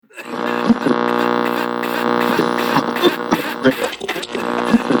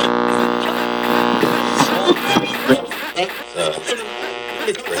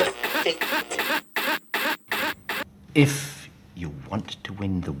If you want to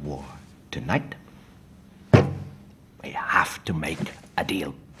win the war tonight, we have to make a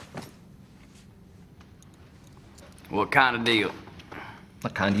deal. What kind of deal? The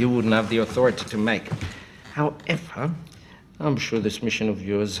kind you wouldn't have the authority to make. However, I'm sure this mission of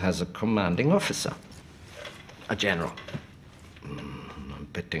yours has a commanding officer. A general. I'm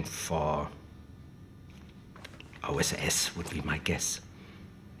betting for OSS would be my guess.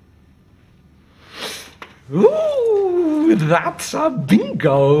 Ooh, that's a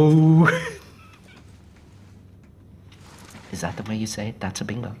bingo. Is that the way you say it? That's a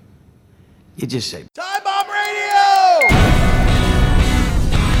bingo? You just say, Time Bomb Radio!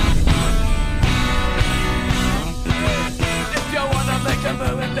 If you wanna make a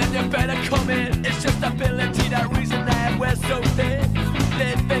move, then you better come in. It's just ability, that reason that we're so thin.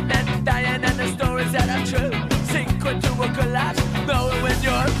 Living and dying, and the stories that are true. Secret to a collapse, knowing when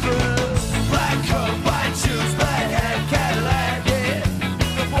you're through. Black coat, white shoes, black hat, Cadillac, yeah.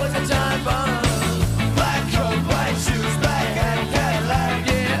 The boys are time bomb. Black coat, white shoes, black hat, Cadillac,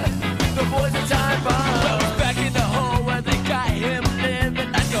 yeah. The boys are time bomb. Well, it's back in the hole where they got him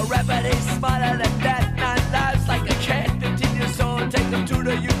living like a rabbit. He's smarter than that. 9 lives like a cat, 15 years old. Take them to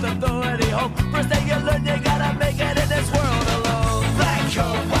the youth authority home. First thing you learn, you gotta make it in this world alone. Black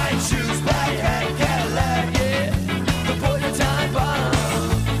coat, white shoes, black hat, Cadillac, yeah. The boys are time bomb.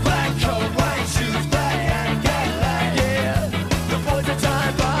 Black coat, white shoes, black hat, Cadillac, yeah. The boys are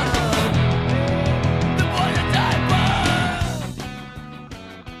time bomb. The boys are time bomb.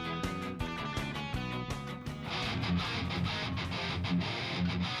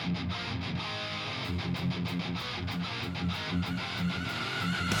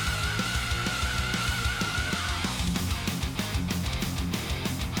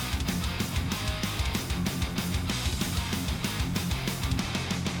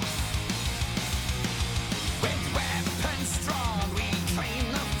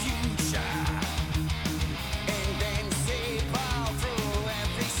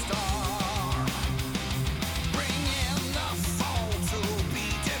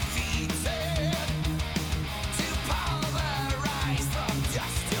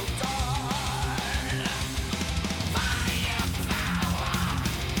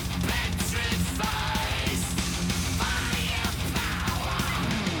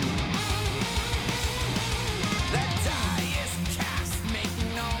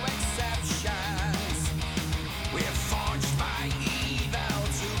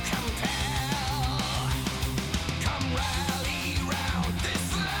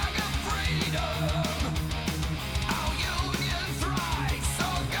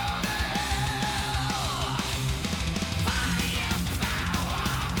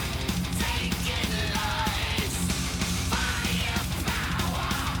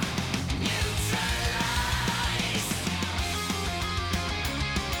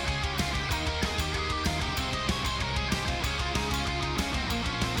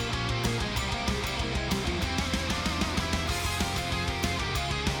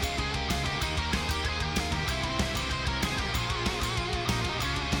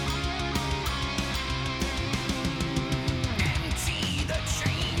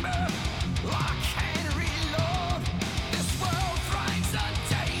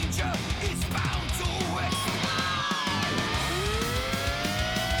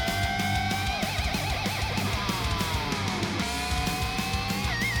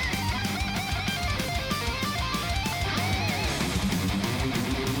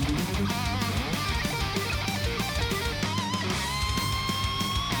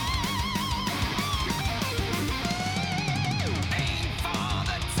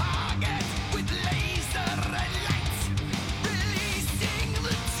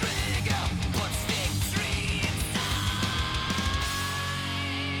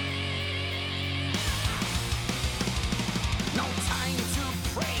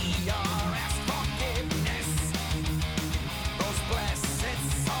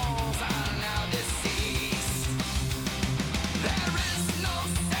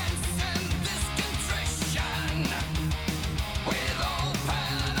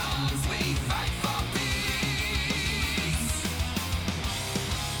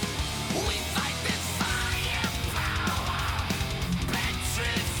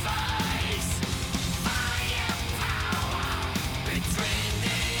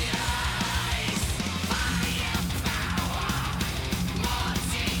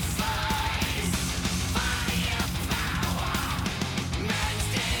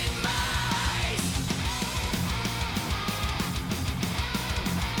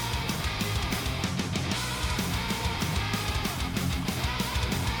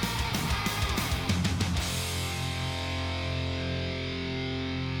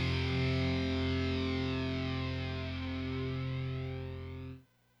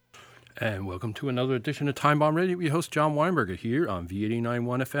 And welcome to another edition of Time Bomb Radio. Your host, John Weinberger, here on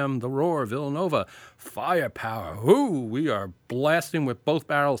V89.1 FM, The Roar, Villanova. Firepower. Ooh, we are blasting with both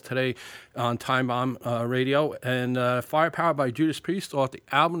barrels today on Time Bomb Radio. And Firepower by Judas Priest off the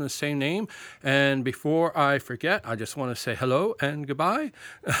album of the same name. And before I forget, I just want to say hello and goodbye.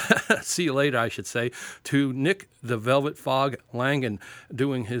 See you later, I should say, to Nick the Velvet Fog Langan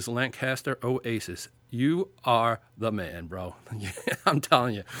doing his Lancaster Oasis. You are the man, bro. I'm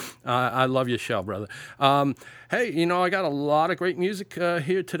telling you. I love your show, brother. Hey, you know, I got a lot of great music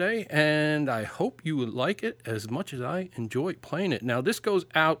here today, and I hope you would like it as much as I enjoy playing it. Now, this goes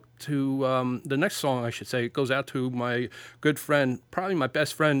out to, the next song, I should say, it goes out to my good friend, probably my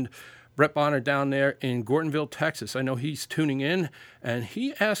best friend, Brett Bonner down there in Gordonville, Texas. I know he's tuning in, and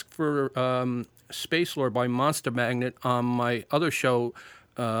he asked for Space Lord by Monster Magnet on my other show,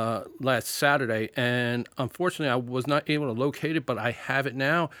 last Saturday, and unfortunately I was not able to locate it, but I have it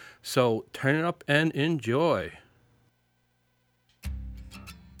now, so turn it up and enjoy.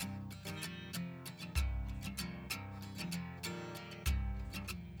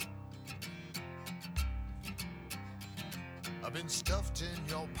 I've been stuffed in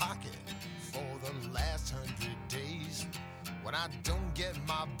your pocket for the last 100 days. When I don't get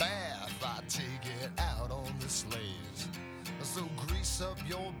my bath, I take it out on the slaves. So grease up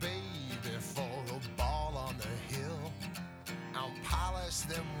your baby for the ball on the hill. I'll polish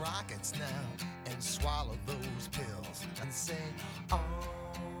them rockets now and swallow those pills and say, oh.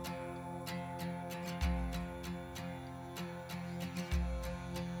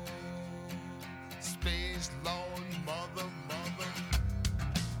 Space Lord, mother.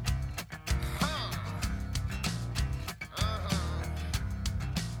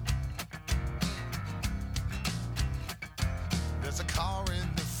 There's a car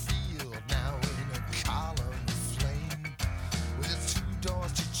in the field now in a column of flame with its 2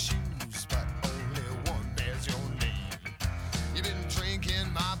 doors to choose, but only one bears your name. You've been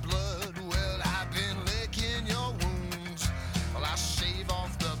drinking my blood, well, I've been licking your wounds. Well, I shave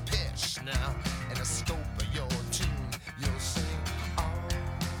off the pitch now and a scope of your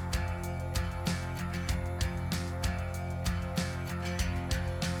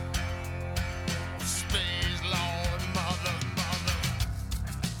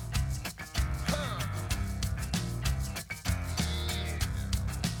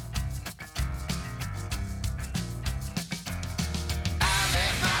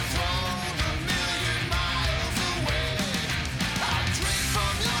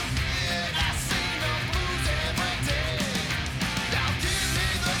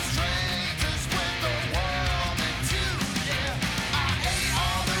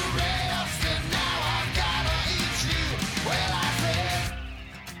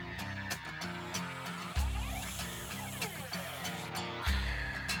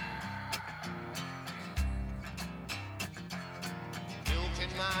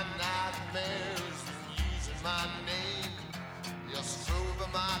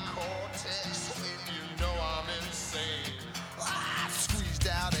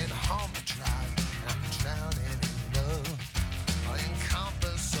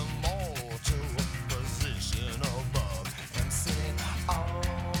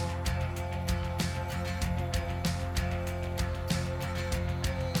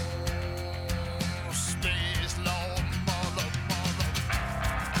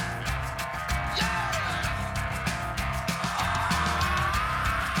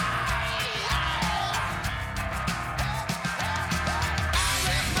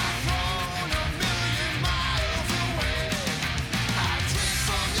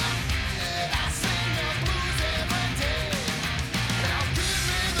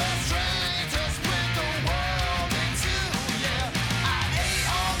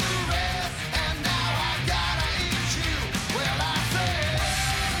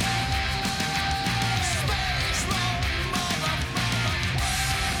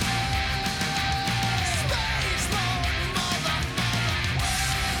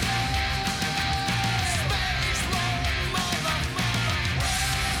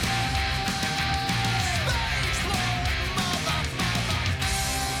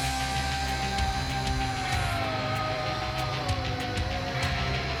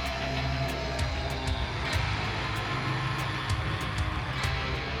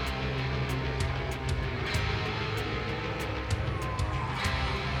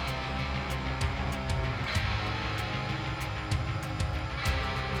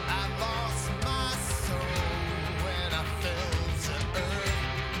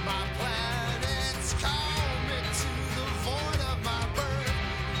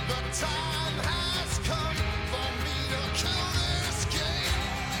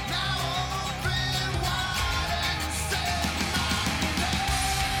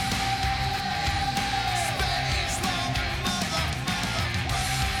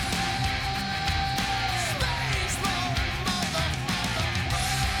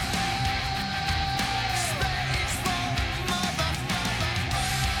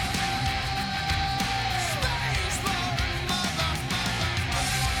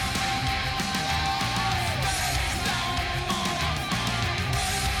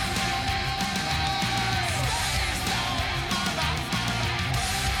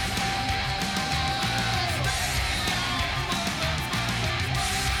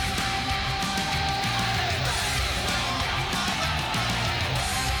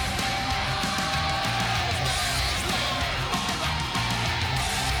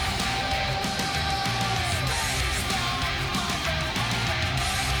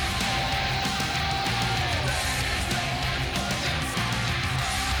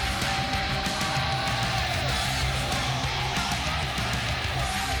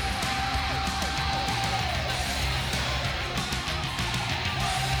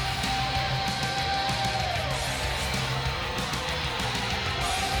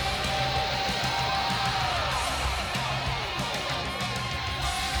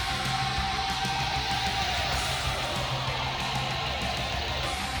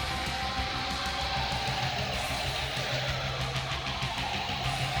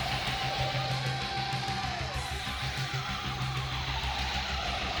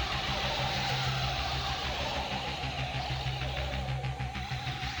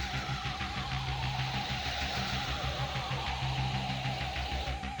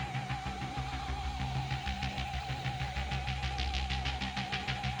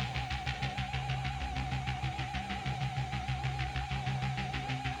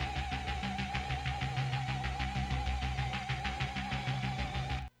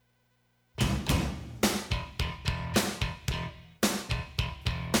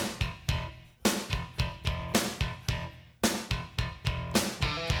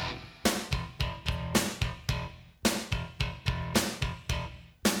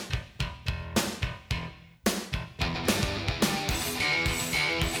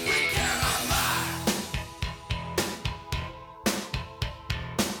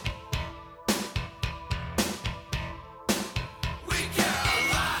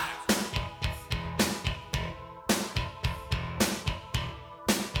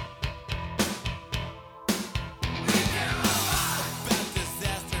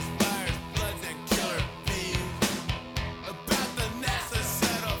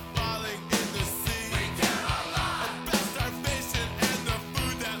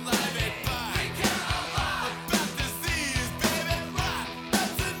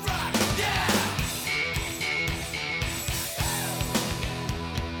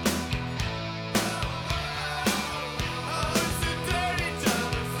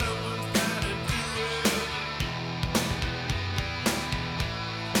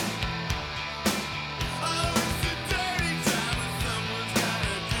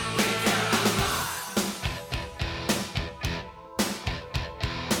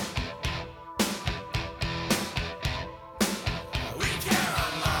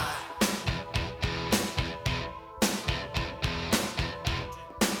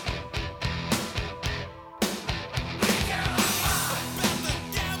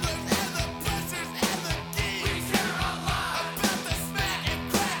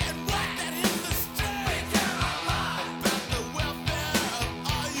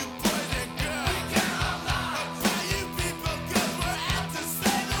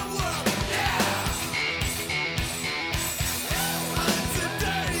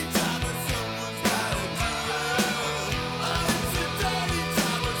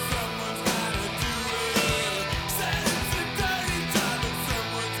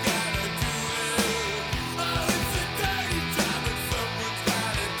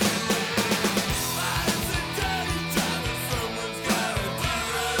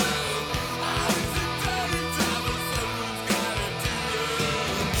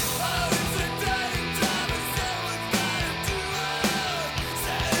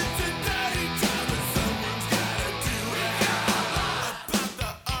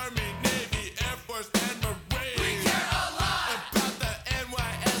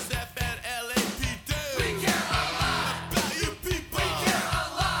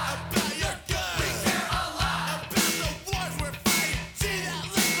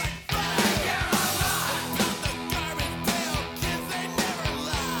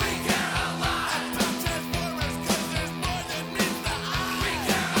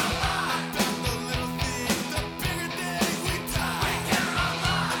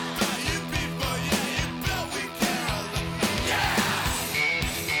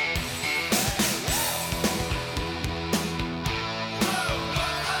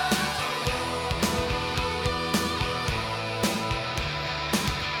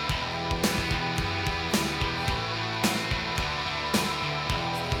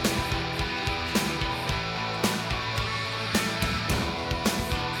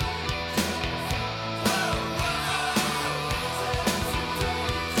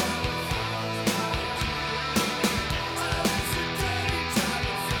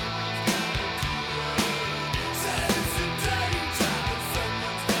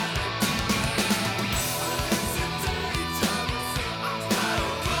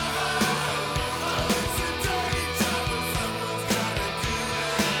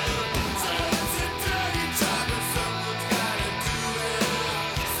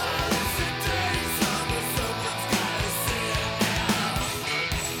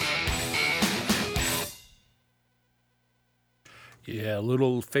a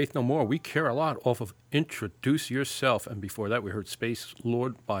little Faith No More, We Care a Lot off of Introduce Yourself. And before that, we heard Space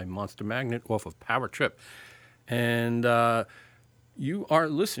Lord by Monster Magnet off of Power Trip. And you are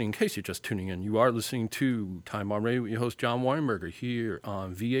listening, in case you're just tuning in, you are listening to Time Bomb Radio with your host, John Weinberger, here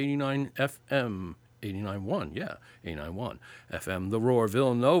on V89 FM, 89.1, yeah, 89.1 FM, The Roar,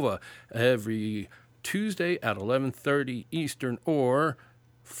 Villanova, every Tuesday at 11:30 Eastern or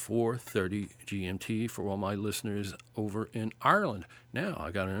 4:30 GMT for all my listeners over in Ireland. Now,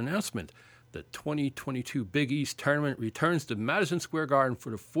 I got an announcement. The 2022 Big East Tournament returns to Madison Square Garden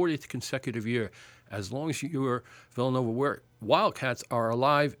for the 40th consecutive year. As long as your Villanova Wildcats are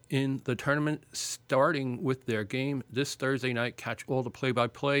alive in the tournament, starting with their game this Thursday night, catch all the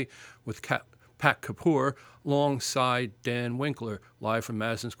play-by-play with Pat Kapoor alongside Dan Winkler, live from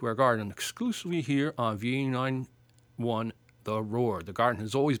Madison Square Garden, exclusively here on V89.1 The Roar. The Garden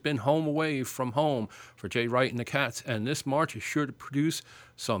has always been home away from home for Jay Wright and the Cats, and this March is sure to produce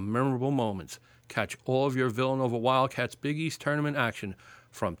some memorable moments. Catch all of your Villanova Wildcats Big East Tournament action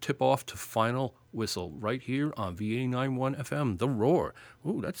from tip-off to final whistle right here on V89.1 FM, The Roar.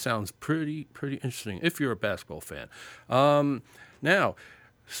 Ooh, that sounds pretty interesting if you're a basketball fan. Now,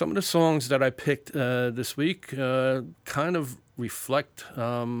 some of the songs that I picked this week kind of reflect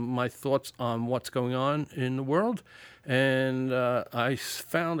my thoughts on what's going on in the world. And I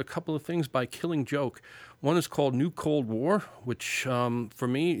found a couple of things by Killing Joke. One is called New Cold War, which for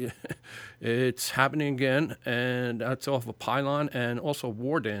me, it's happening again. And that's off of Pylon, and also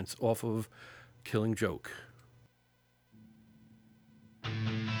War Dance off of Killing Joke.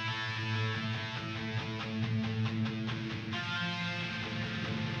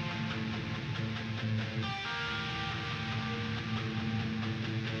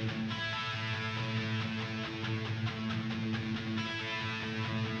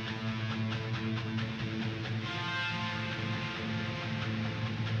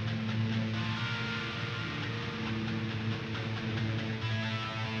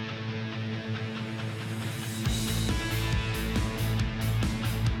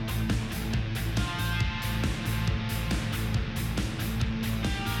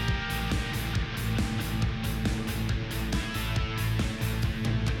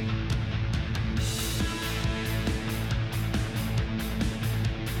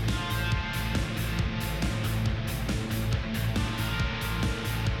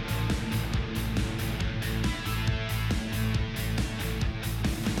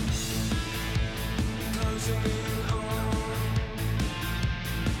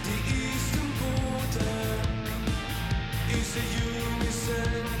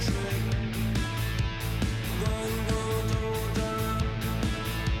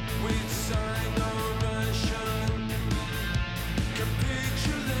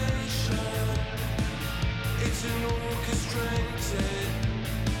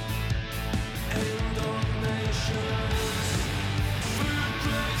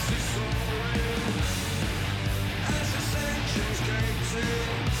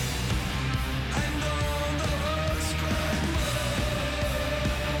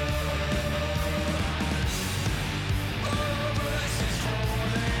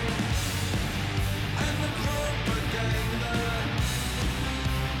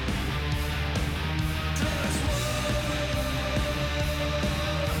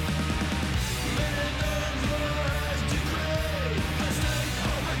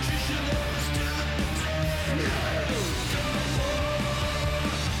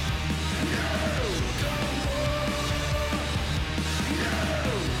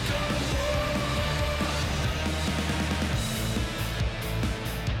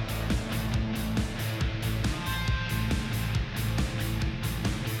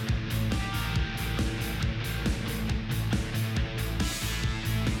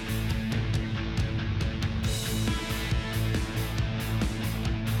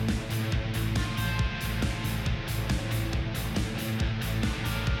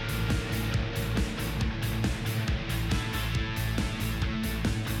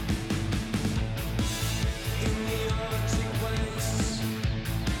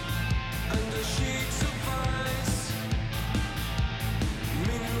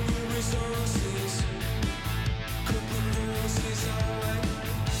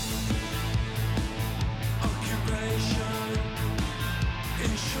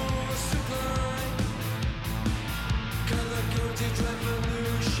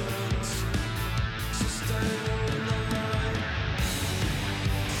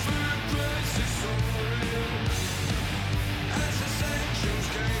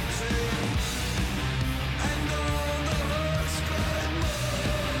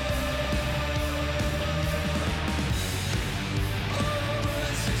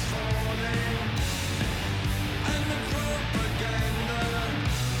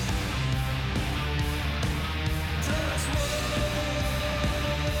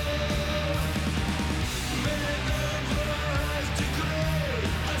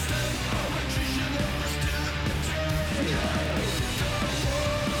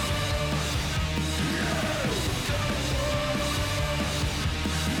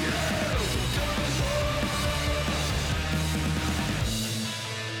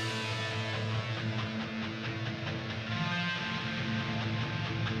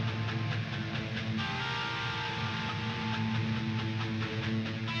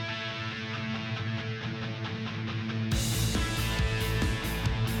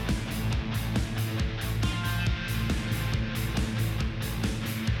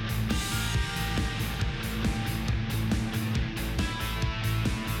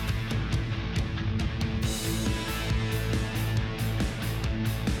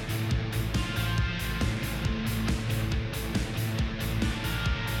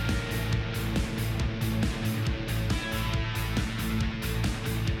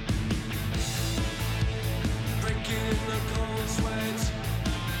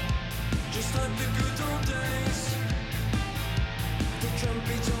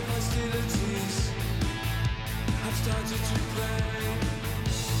 hostilities have started to play.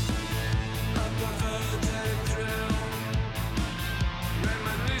 I prefer the dead drill.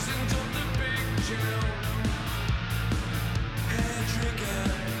 Reminiscent of the big chill. Hair trigger,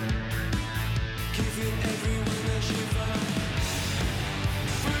 giving everyone a shiver.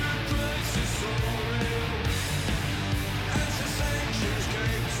 Food prices so real as the sanctions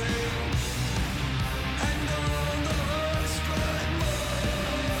came to, and all the hearts cried more.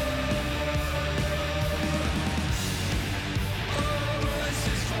 All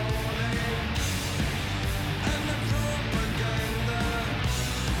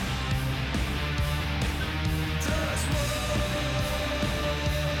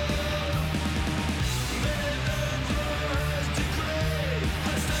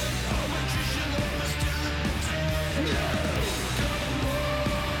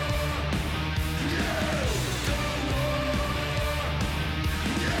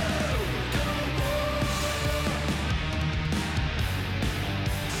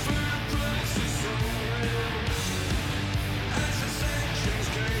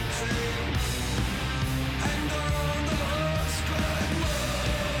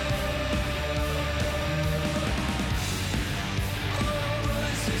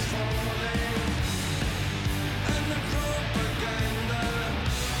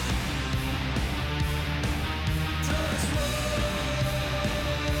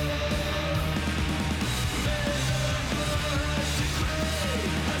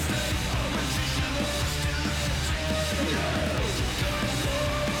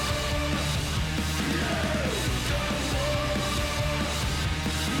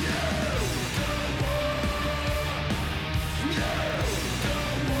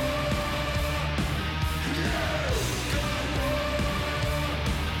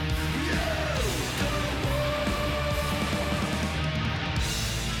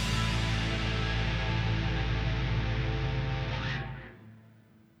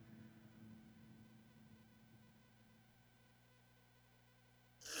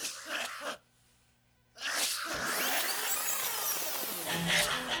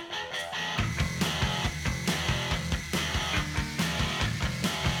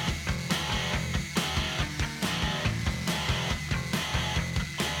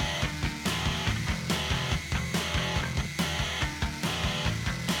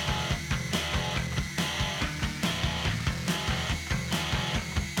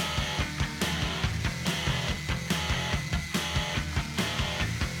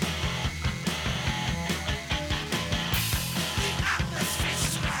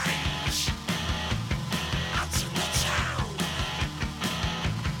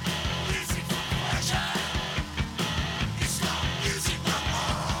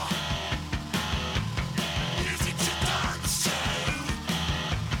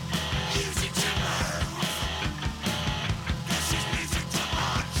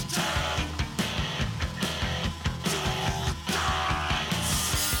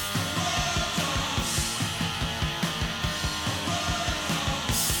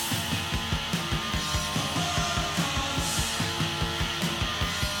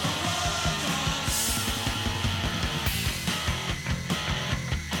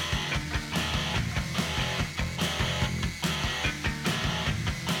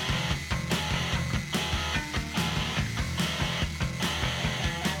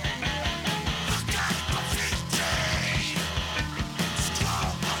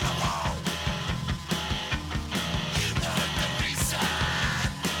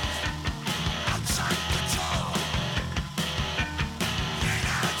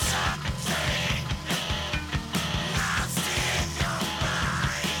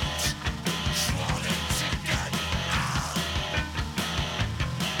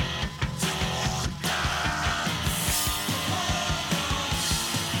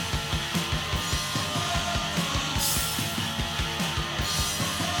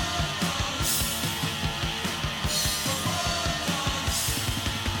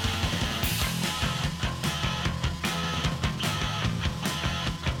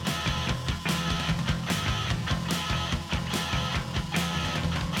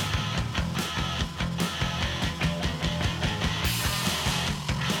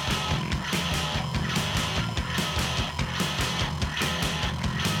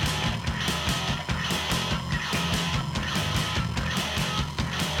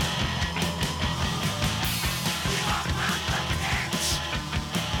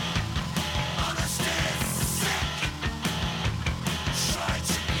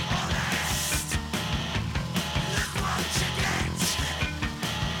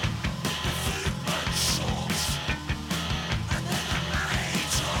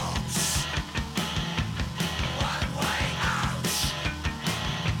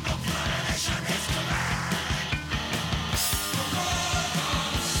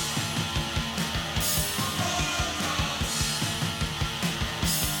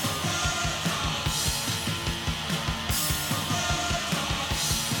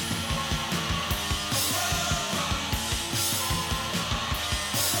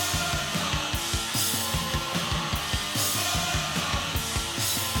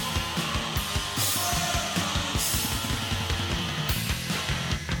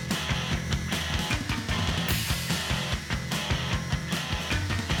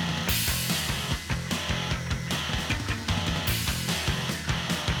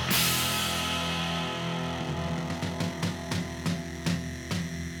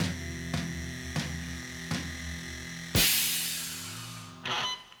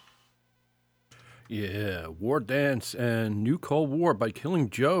Yeah, War Dance and New Cold War by Killing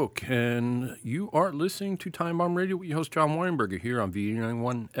Joke. And you are listening to Time Bomb Radio with your host, John Weinberger, here on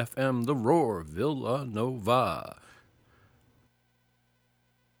V89.1 FM, The Roar, Villanova.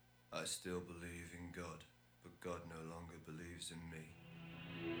 I still believe in God, but God no longer believes in me.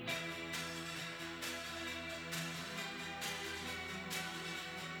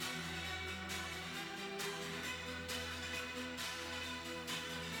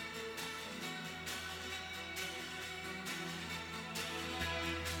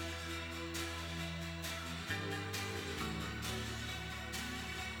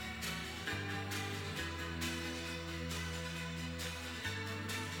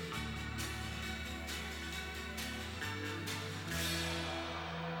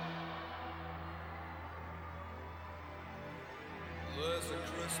 There's a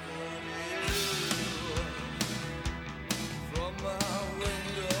crystal view from my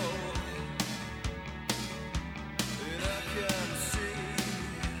window, and I can see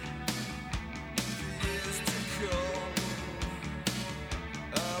the years to come.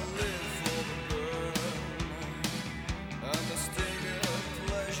 I live for the burn and the sting of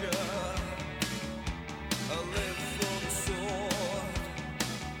pleasure. I live for the sword,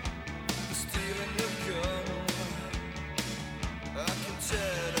 the steel and the gun. I can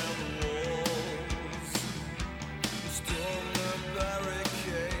tear down the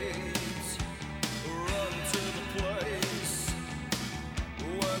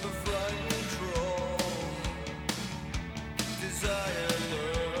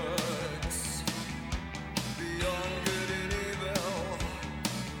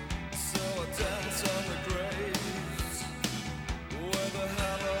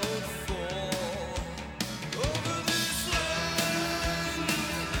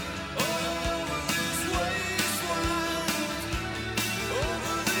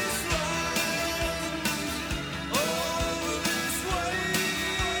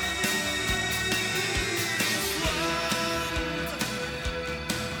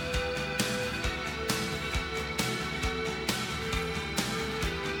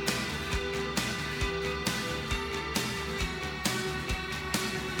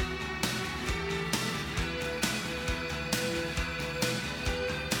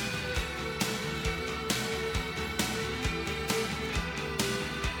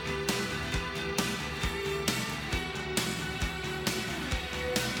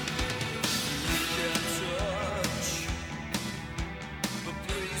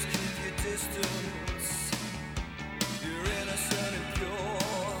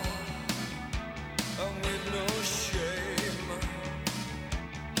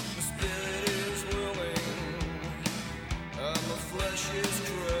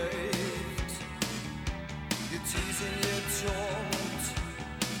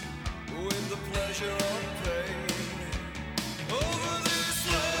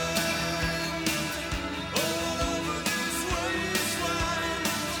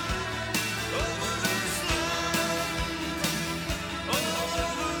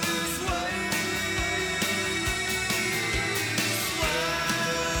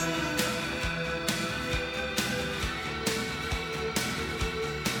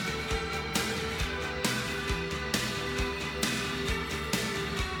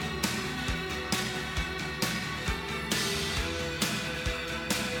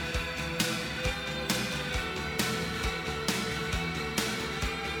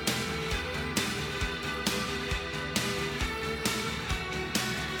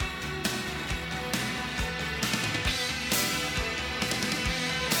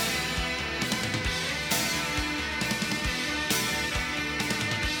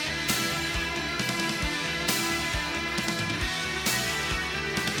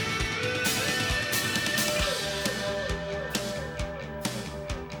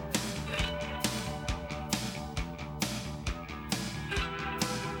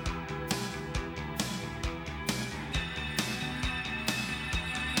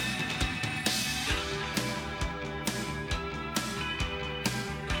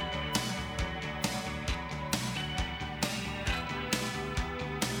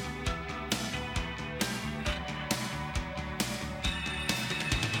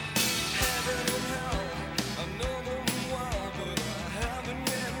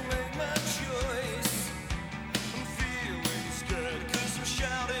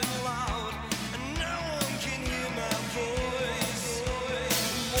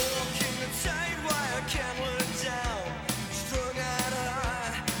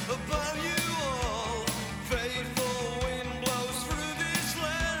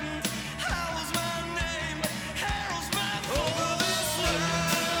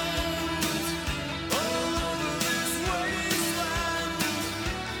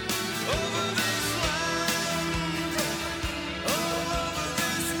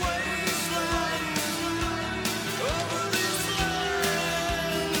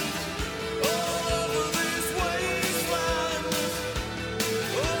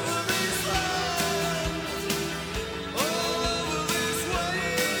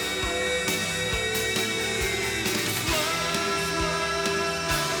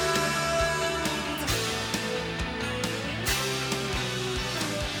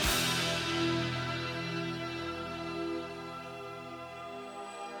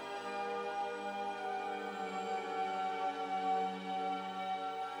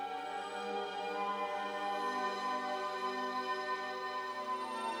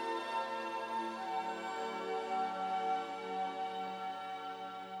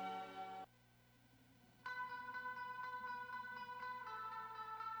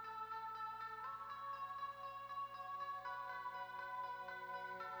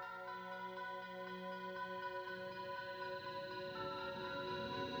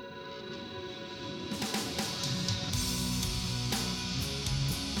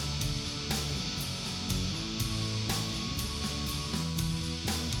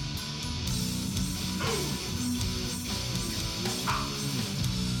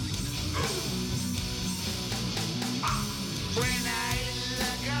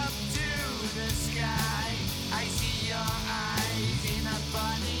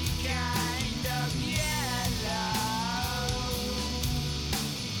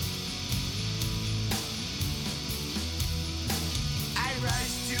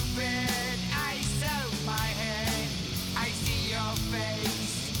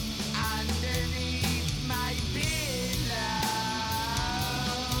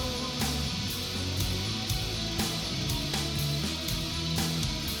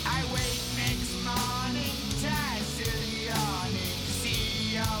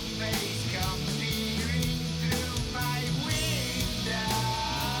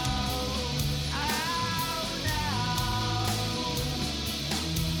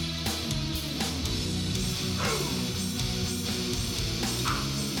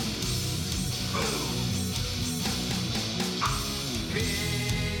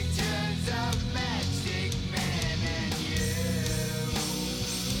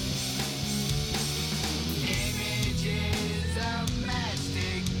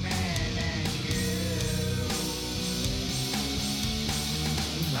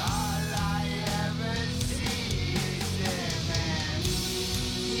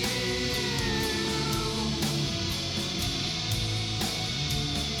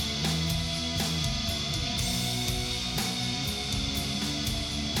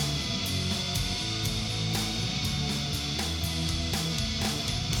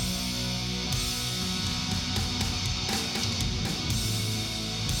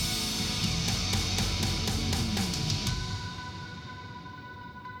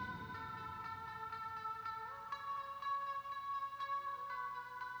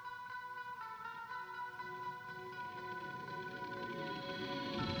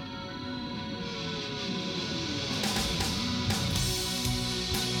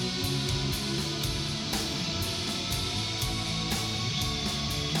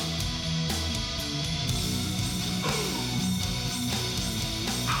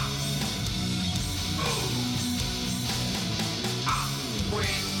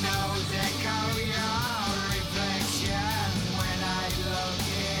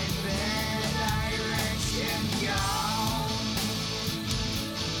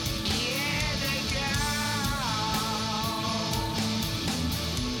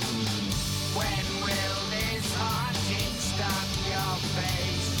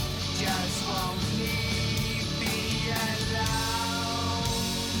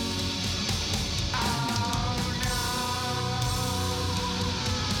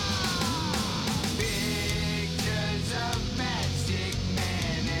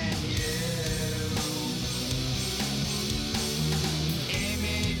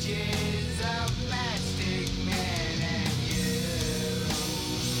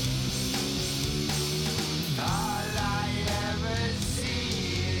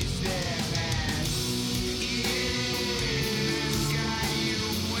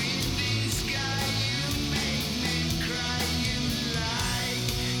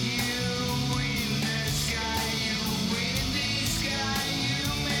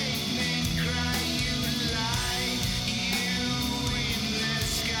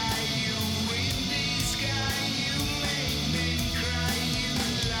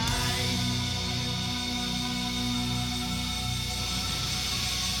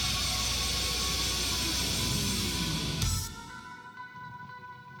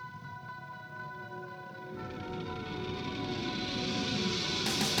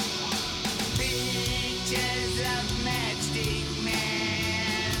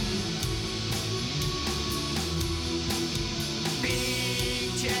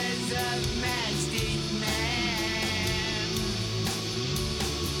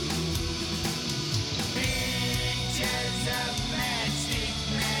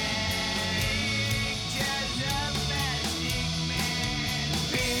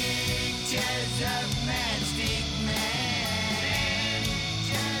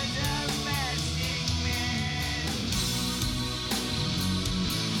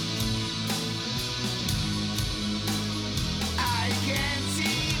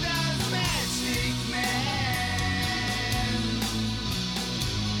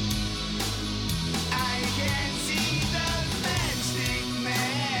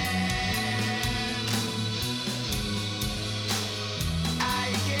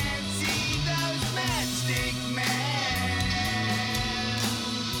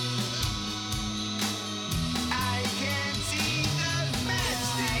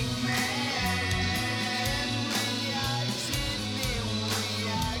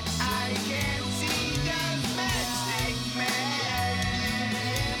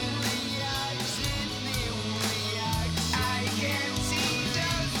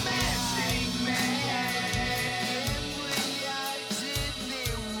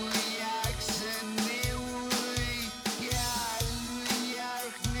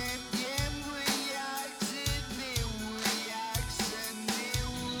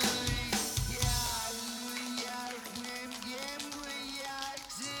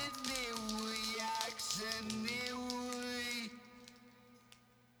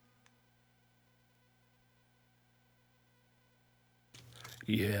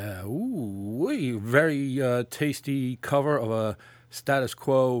Yeah, ooh, very tasty cover of a Status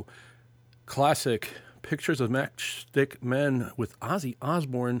Quo classic, Pictures of Matchstick Men, with Ozzy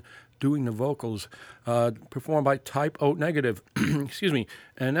Osbourne doing the vocals, performed by Type O Negative. Excuse me.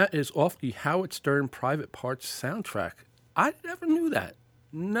 And that is off the Howard Stern Private Parts soundtrack. I never knew that.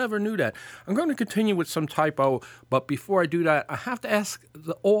 Never knew that. I'm going to continue with some Type O, but before I do that, I have to ask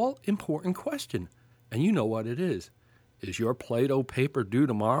the all-important question. And you know what it is. Is your Play-Doh paper due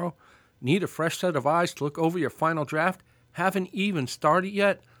tomorrow? Need a fresh set of eyes to look over your final draft? Haven't even started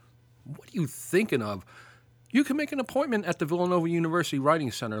yet? What are you thinking of? You can make an appointment at the Villanova University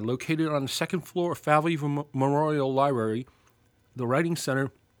Writing Center, located on the second floor of Falvey Memorial Library. The Writing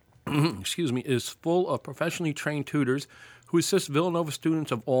Center is full of professionally trained tutors who assist Villanova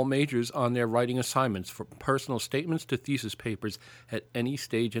students of all majors on their writing assignments, from personal statements to thesis papers at any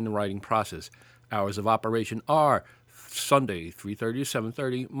stage in the writing process. Hours of operation are Sunday, 3:30 to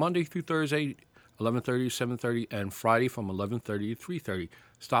 7:30, Monday through Thursday, 11:30 to 7:30, and Friday from 11:30 to 3:30.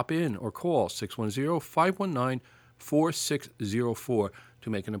 Stop in or call 610-519-4604 to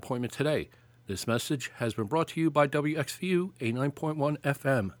make an appointment today. This message has been brought to you by WXVU 89.1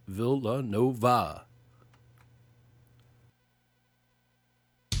 FM, Villanova.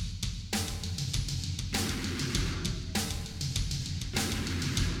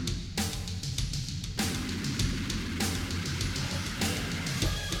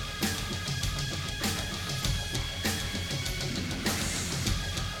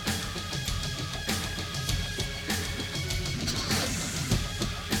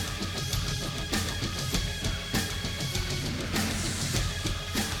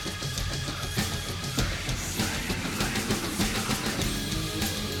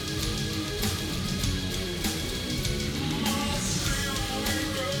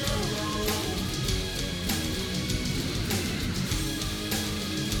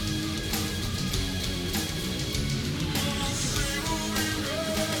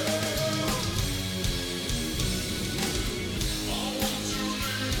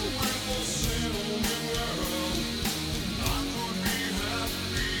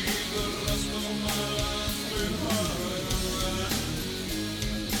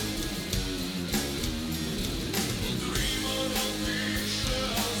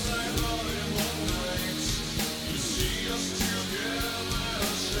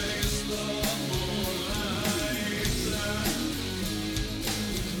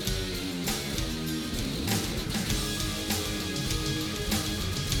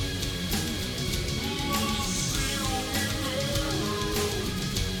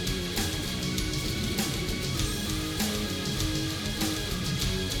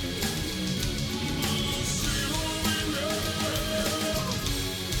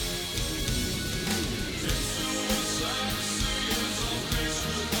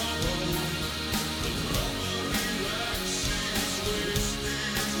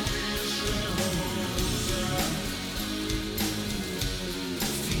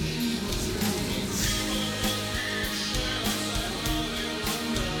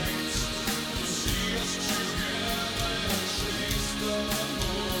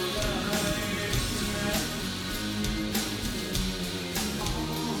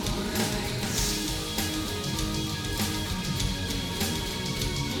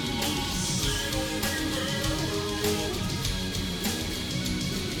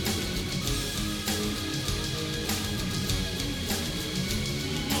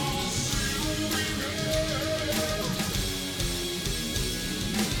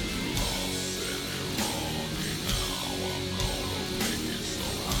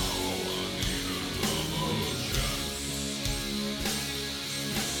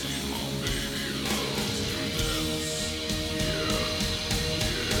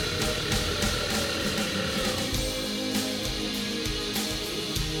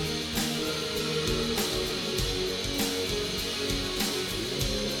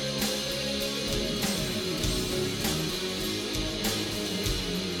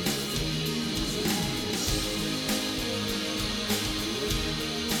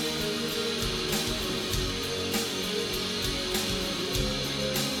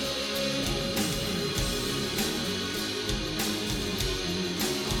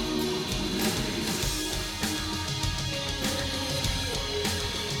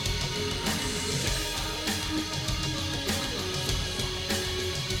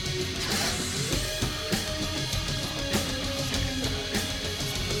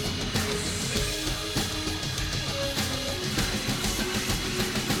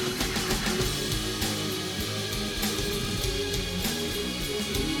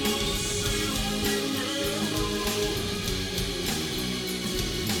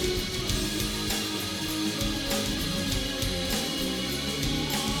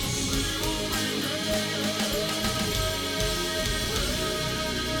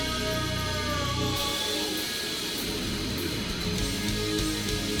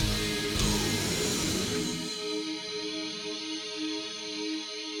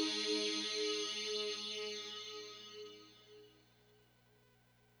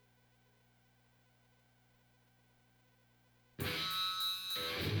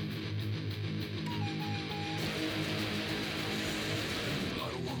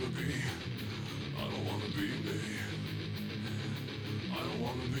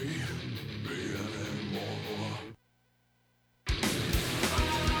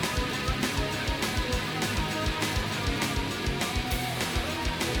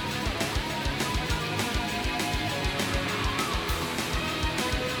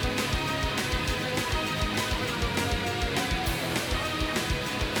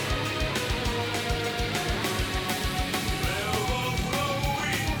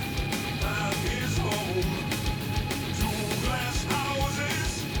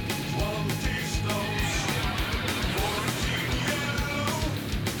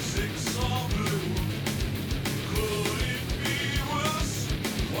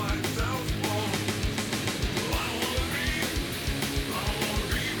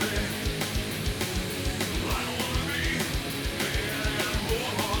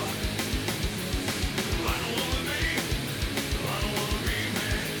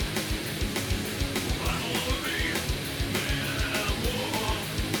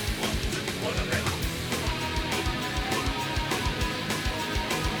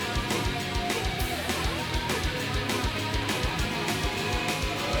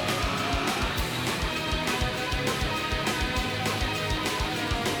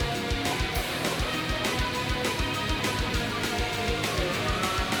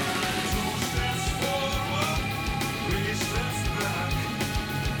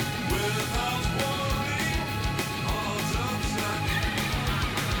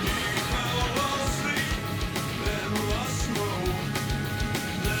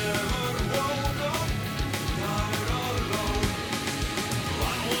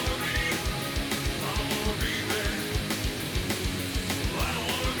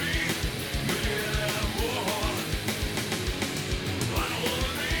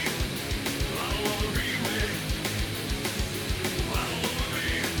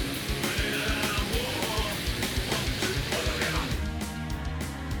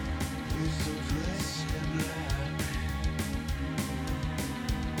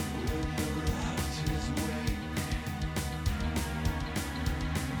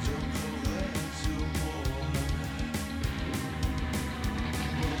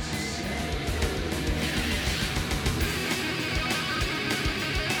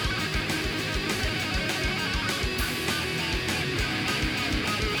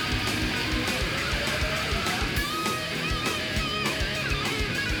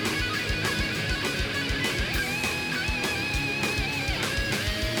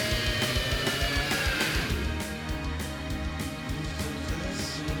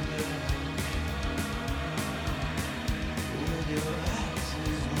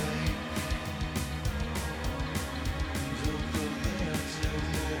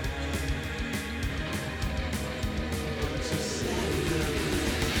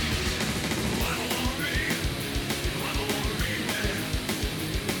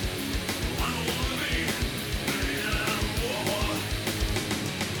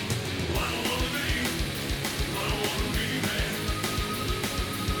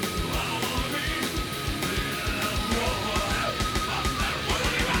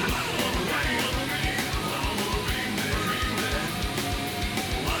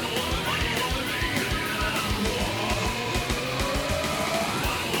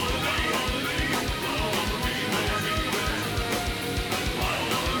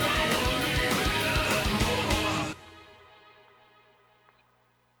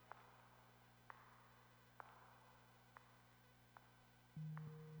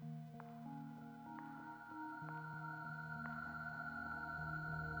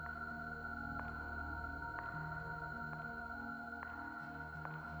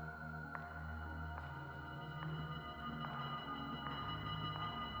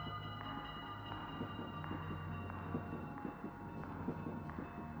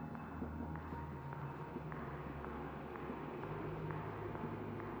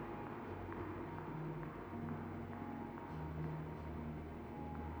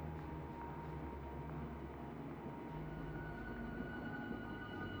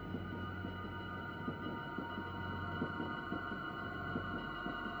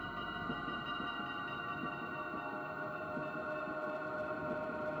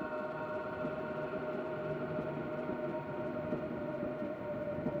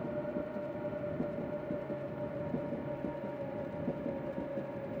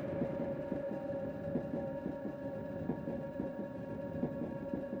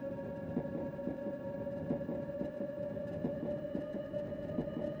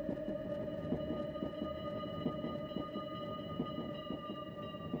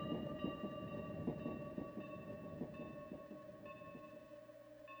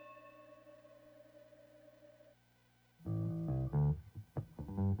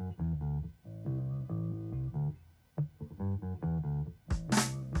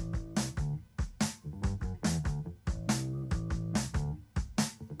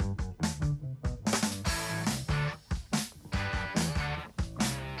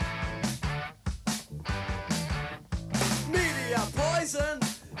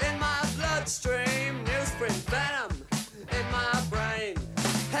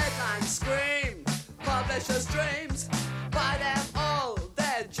 publishers' dreams. Buy them all,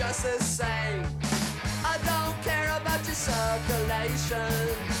 they're just the same. I don't care about your circulation.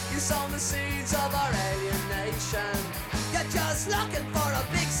 You sow the seeds of our alienation. You're just looking for a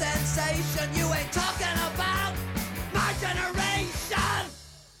big sensation. You ain't talking about my generation.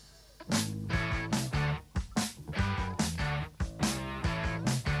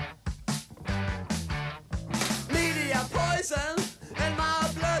 Media poison in my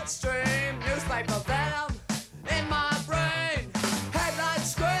bloodstream. Newspaper venom in my brain. Headline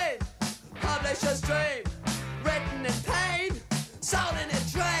screen, publisher's dream. Written in pain, sold in a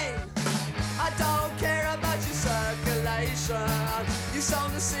drain. I don't care about your circulation. You sow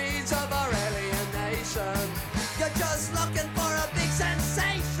the seeds of our alienation. You're just looking for a big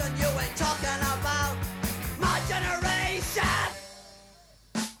sensation. You ain't talking about my generation.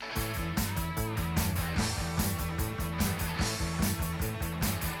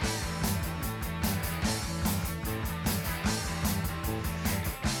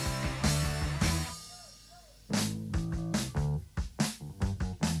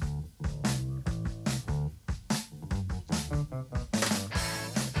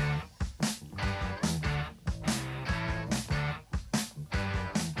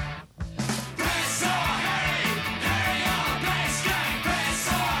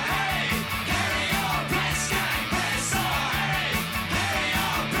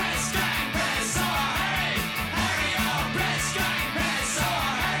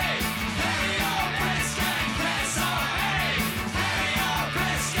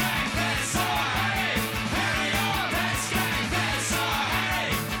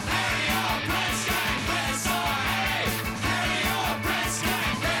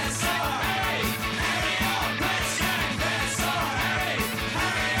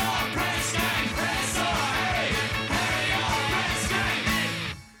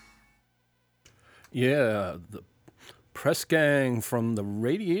 Yeah, the Press Gang from the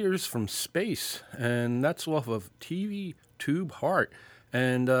Radiators from Space, and that's off of TV Tube Heart.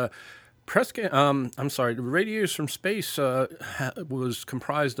 And Press Gang, the Radiators from Space was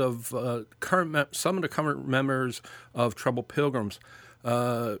comprised of some of the current members of Trouble Pilgrims,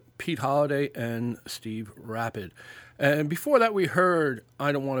 Pete Holiday and Steve Rapid. And before that, we heard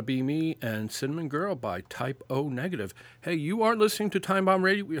I Don't Want to Be Me and Cinnamon Girl by Type O Negative. Hey, you are listening to Time Bomb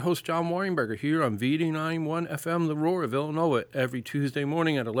Radio. We host John Weinberger here on V89.1 FM, The Roar of Villanova, every Tuesday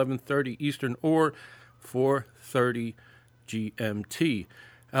morning at 11:30 Eastern or 4:30 GMT.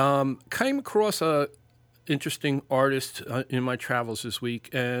 Came across a interesting artist in my travels this week,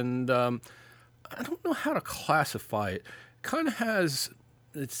 and I don't know how to classify it. Kind of has...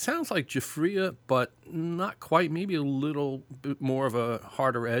 It sounds like Jafria, but not quite. Maybe a little bit more of a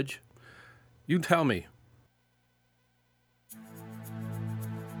harder edge. You tell me.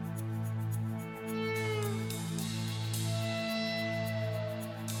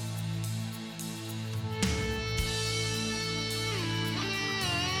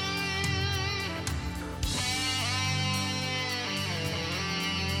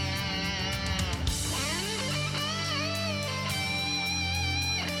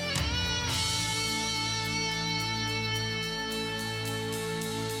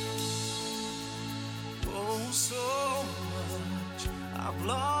 So much I've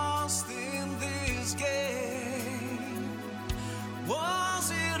lost in this game. Was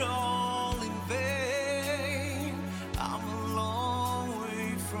it all in vain? I'm a long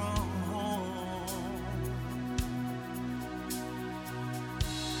way from home.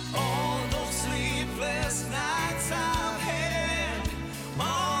 All those sleepless nights I've had,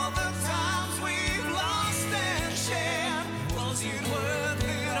 all the times we've lost and shared, was it worth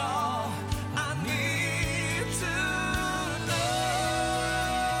it all? I need to know.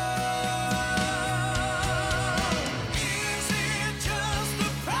 Is it just the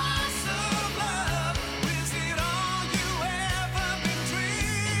price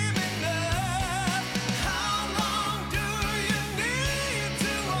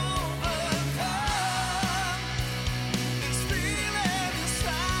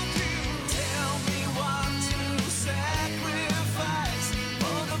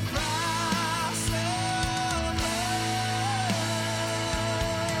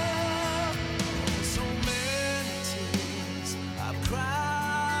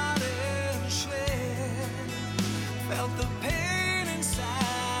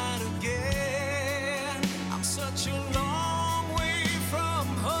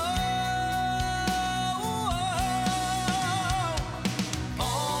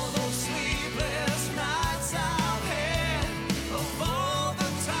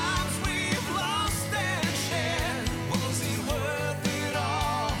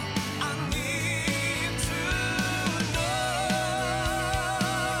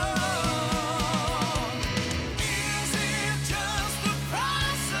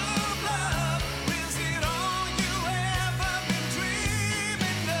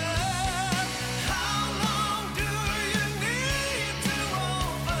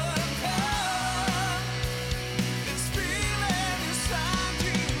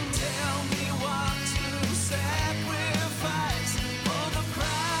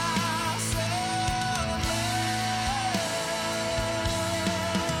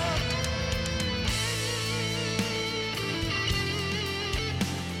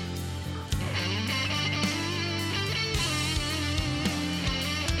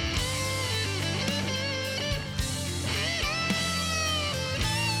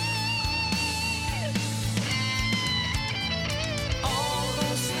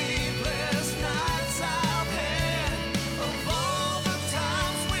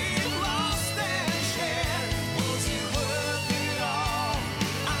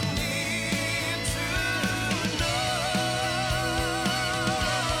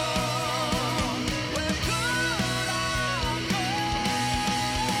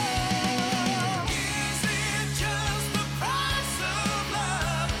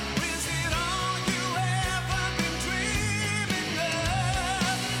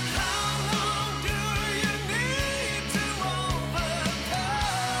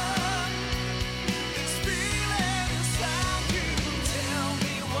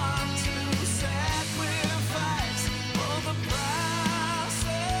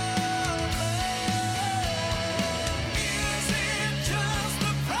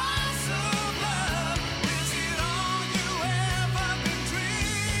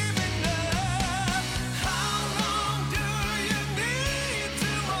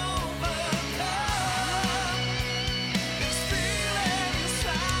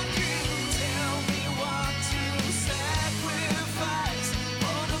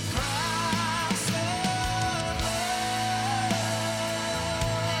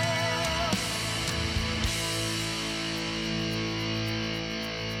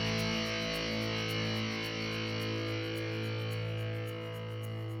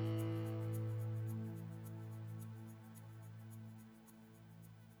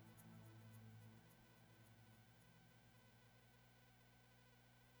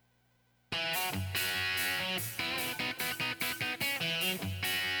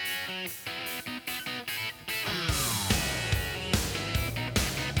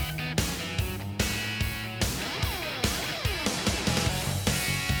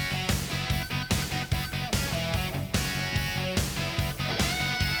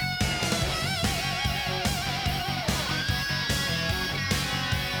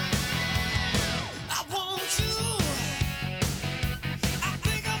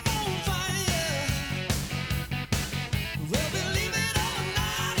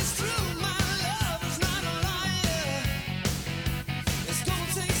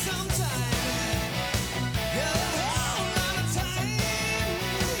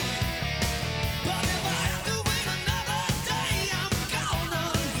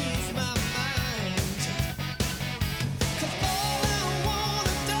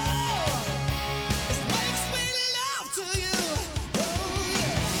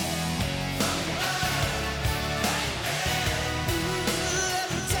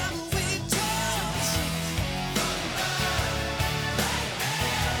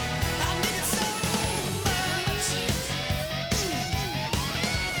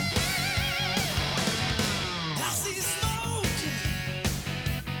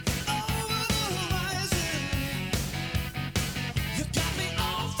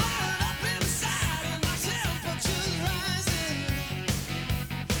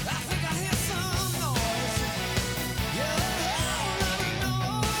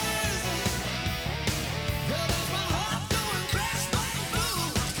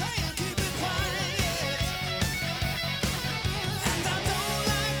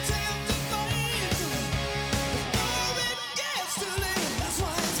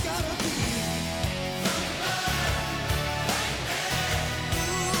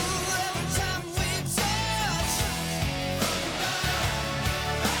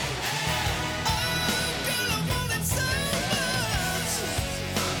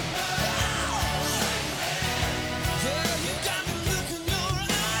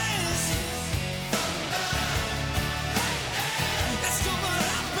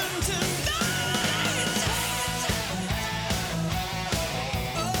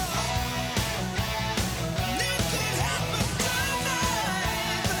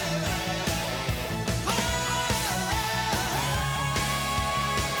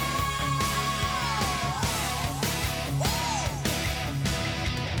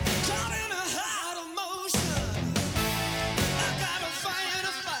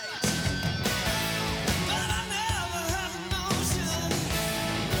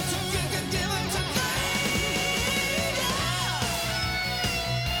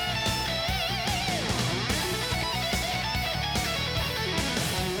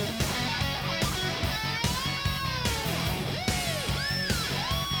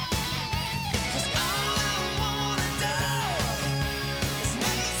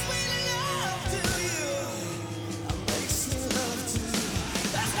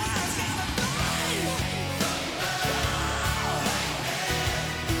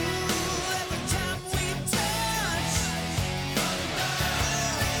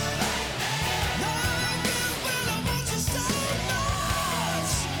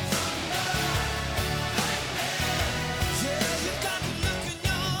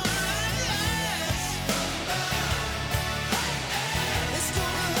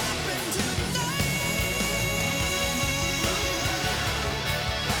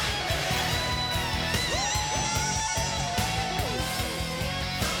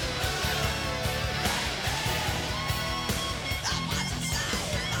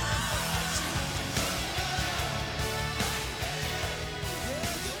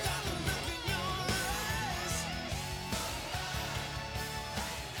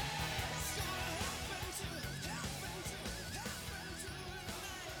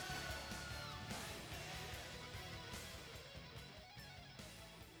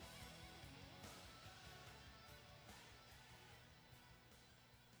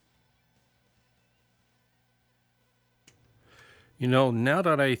You know, now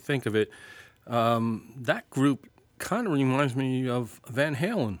that I think of it, that group kind of reminds me of Van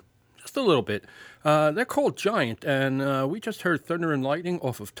Halen, just a little bit. They're called Giant, and we just heard Thunder and Lightning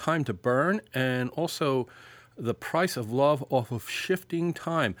off of Time to Burn, and also The Price of Love off of Shifting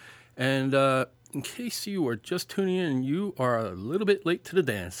Time. And in case you are just tuning in, you are a little bit late to the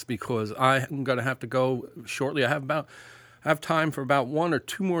dance because I'm going to have to go shortly. I have time for about one or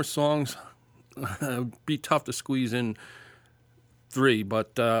two more songs. It'd be tough to squeeze in 3,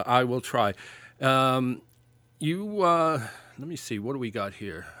 but I will try. Let me see, what do we got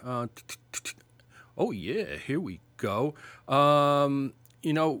here? Oh yeah, here we go.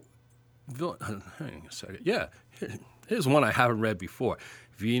 You know, hang on a second. Yeah, here's one I haven't read before.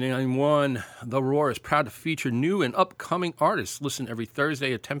 V91, The Roar is proud to feature new and upcoming artists. Listen every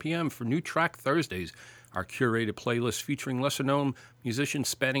Thursday at 10 p.m. for New Track Thursdays, our curated playlist featuring lesser-known musicians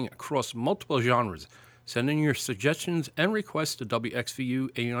spanning across multiple genres. Send in your suggestions and requests to WXVU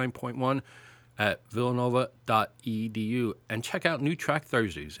 89.1 at villanova.edu. And check out New Track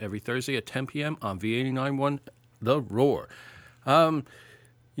Thursdays every Thursday at 10 p.m. on V89.1 The Roar. You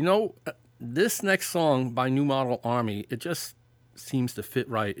know, this next song by New Model Army, it just seems to fit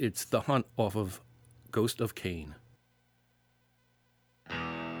right. It's The Hunt off of Ghost of Cain.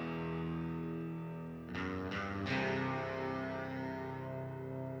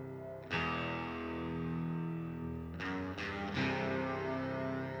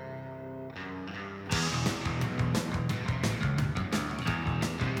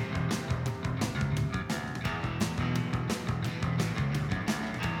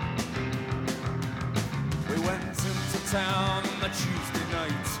 Town on a Tuesday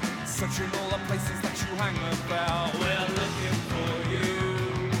night, searching all the places that you hang about. We're looking for you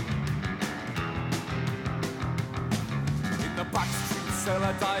in the backstreet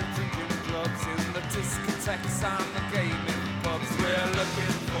cellar, dive drinking clubs, in the discotheques and the gaming pubs. We're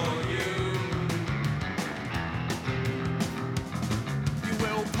looking for you. You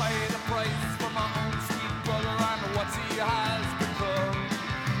will pay the price for my own sweet brother and what he has become,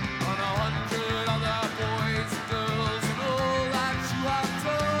 on 100 other boys and girls.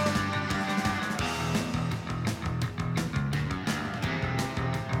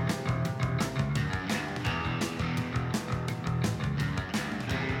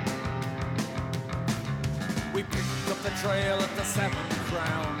 We picked up the trail at the 7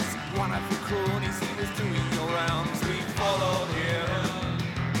 Crowns. One of the cronies, he was doing your rounds. We followed him.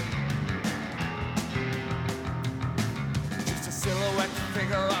 Just a silhouette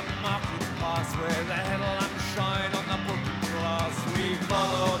figure up Market Pass, where the headlamps shine on the broken glass. We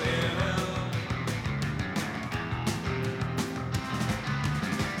followed him.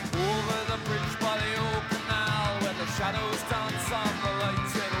 Over the bridge by the old canal, where the shadows dance on the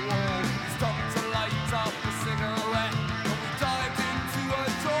lighted wall. Stopped to light up a cigarette, and we dived into a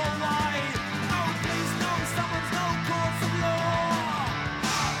doorway. No police, no summons, no courts of law.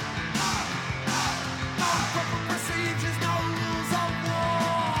 No proper procedures, no rules of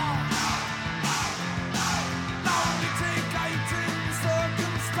war. No mitigating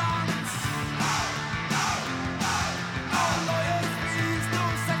circumstance. No lawyers' fees, no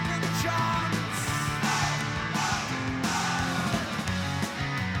second chance.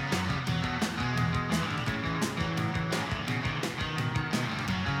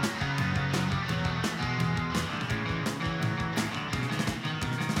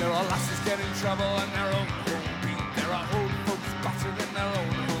 There are lasses getting trouble in their own home beat. There are old folks battered in their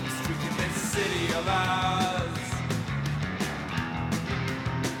own home street in this city of ours.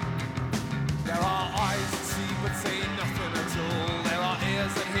 There are eyes that see but say nothing at all. There are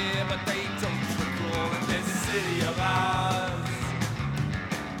ears that hear but they don't recall in this city of ours.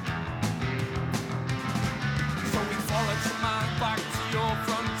 So we followed your man back to your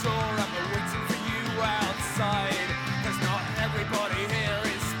front door, and we're waiting for you outside. 'Cause not everybody here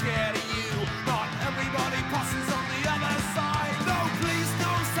is scared of you. Not everybody passes on the other side. No police,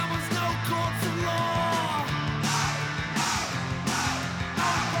 no summons, no courts of law. No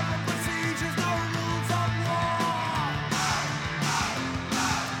proper procedures, no rules of war.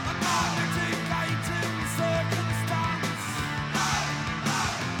 And no mitigating circumstance.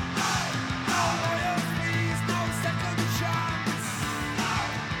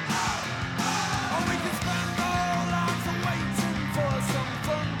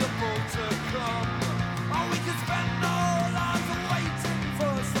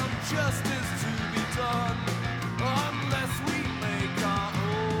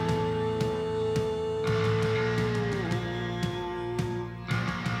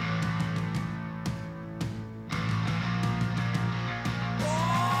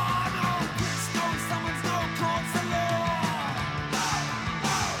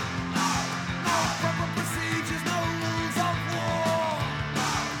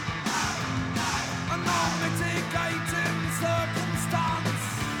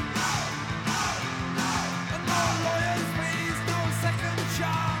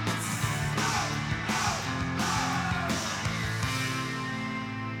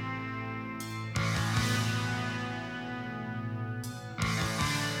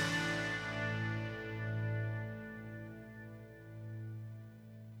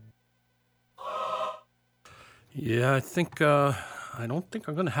 Yeah, I don't think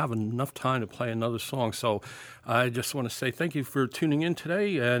I'm going to have enough time to play another song. So I just want to say thank you for tuning in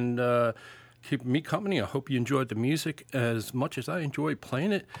today and keeping me company. I hope you enjoyed the music as much as I enjoyed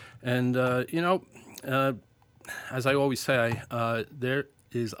playing it. And, as I always say, there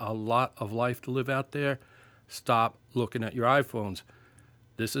is a lot of life to live out there. Stop looking at your iPhones.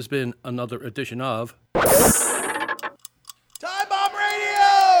 This has been another edition of